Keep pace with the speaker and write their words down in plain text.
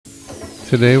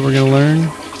Today we're going to learn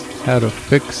how to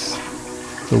fix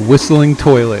the whistling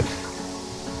toilet.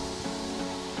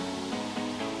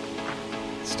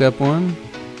 Step 1,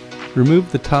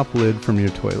 remove the top lid from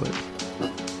your toilet.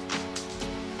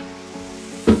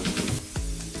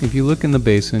 If you look in the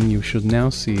basin, you should now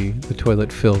see the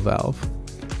toilet fill valve.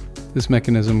 This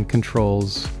mechanism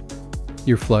controls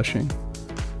your flushing.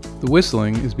 The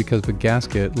whistling is because of a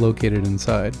gasket located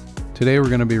inside. Today we're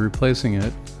going to be replacing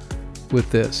it with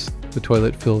this, the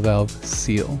toilet fill valve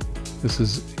seal. This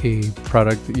is a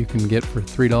product that you can get for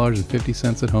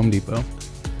 $3.50 at Home Depot.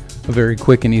 A very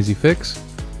quick and easy fix,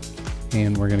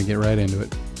 and we're going to get right into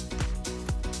it.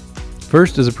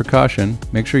 First, as a precaution,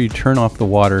 make sure you turn off the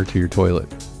water to your toilet.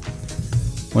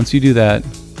 Once you do that,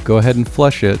 go ahead and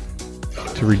flush it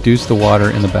to reduce the water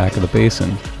in the back of the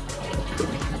basin.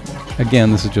 Again,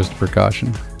 this is just a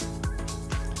precaution.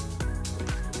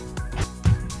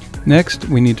 Next,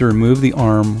 we need to remove the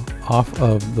arm off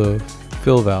of the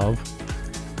fill valve.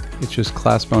 It's just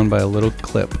clasped on by a little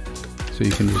clip, so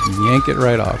you can just yank it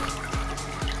right off.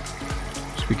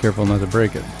 Just be careful not to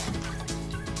break it.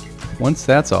 Once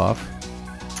that's off,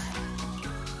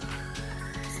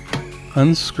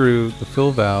 unscrew the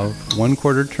fill valve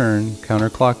 1/4 turn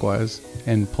counterclockwise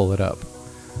and pull it up.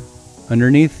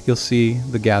 Underneath, you'll see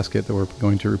the gasket that we're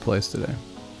going to replace today.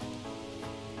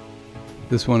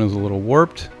 This one is a little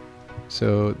warped,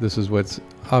 so this is what's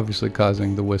obviously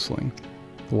causing the whistling.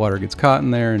 The water gets caught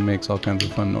in there and makes all kinds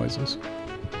of fun noises.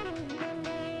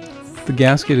 The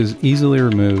gasket is easily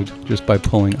removed just by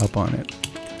pulling up on it.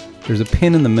 There's a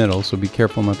pin in the middle, so be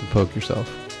careful not to poke yourself.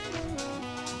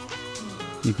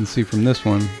 You can see from this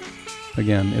one,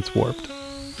 again, it's warped.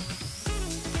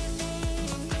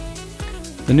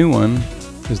 The new one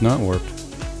is not warped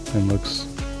and looks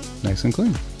nice and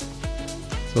clean.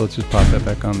 So let's just pop that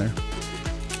back on there.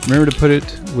 Remember to put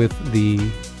it with the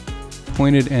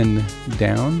pointed end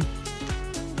down.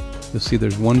 You'll see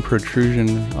there's one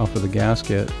protrusion off of the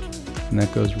gasket, and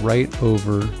that goes right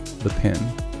over the pin.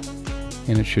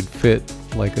 And it should fit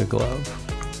like a glove.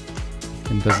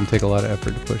 And doesn't take a lot of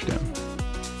effort to push down.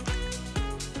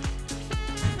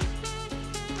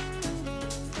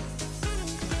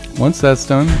 Once that's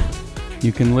done,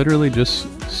 you can literally just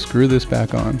screw this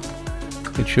back on.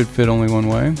 It should fit only one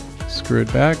way. Screw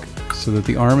it back so that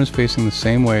the arm is facing the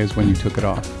same way as when you took it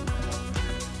off.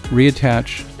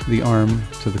 Reattach the arm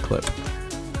to the clip.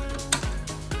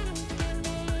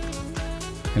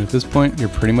 And at this point, you're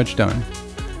pretty much done.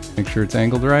 Make sure it's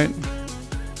angled right,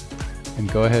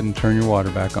 and go ahead and turn your water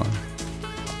back on.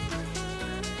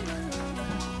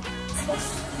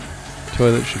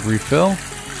 Toilet should refill,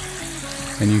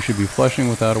 and you should be flushing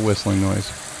without a whistling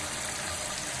noise.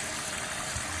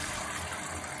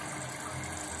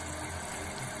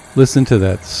 Listen to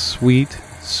that sweet,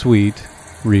 sweet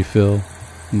refill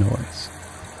noise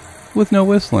with no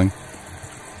whistling.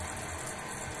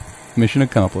 Mission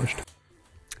accomplished.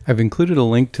 I've included a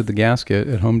link to the gasket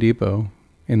at Home Depot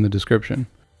in the description.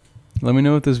 Let me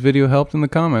know if this video helped in the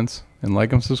comments, and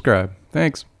like and subscribe.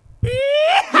 Thanks.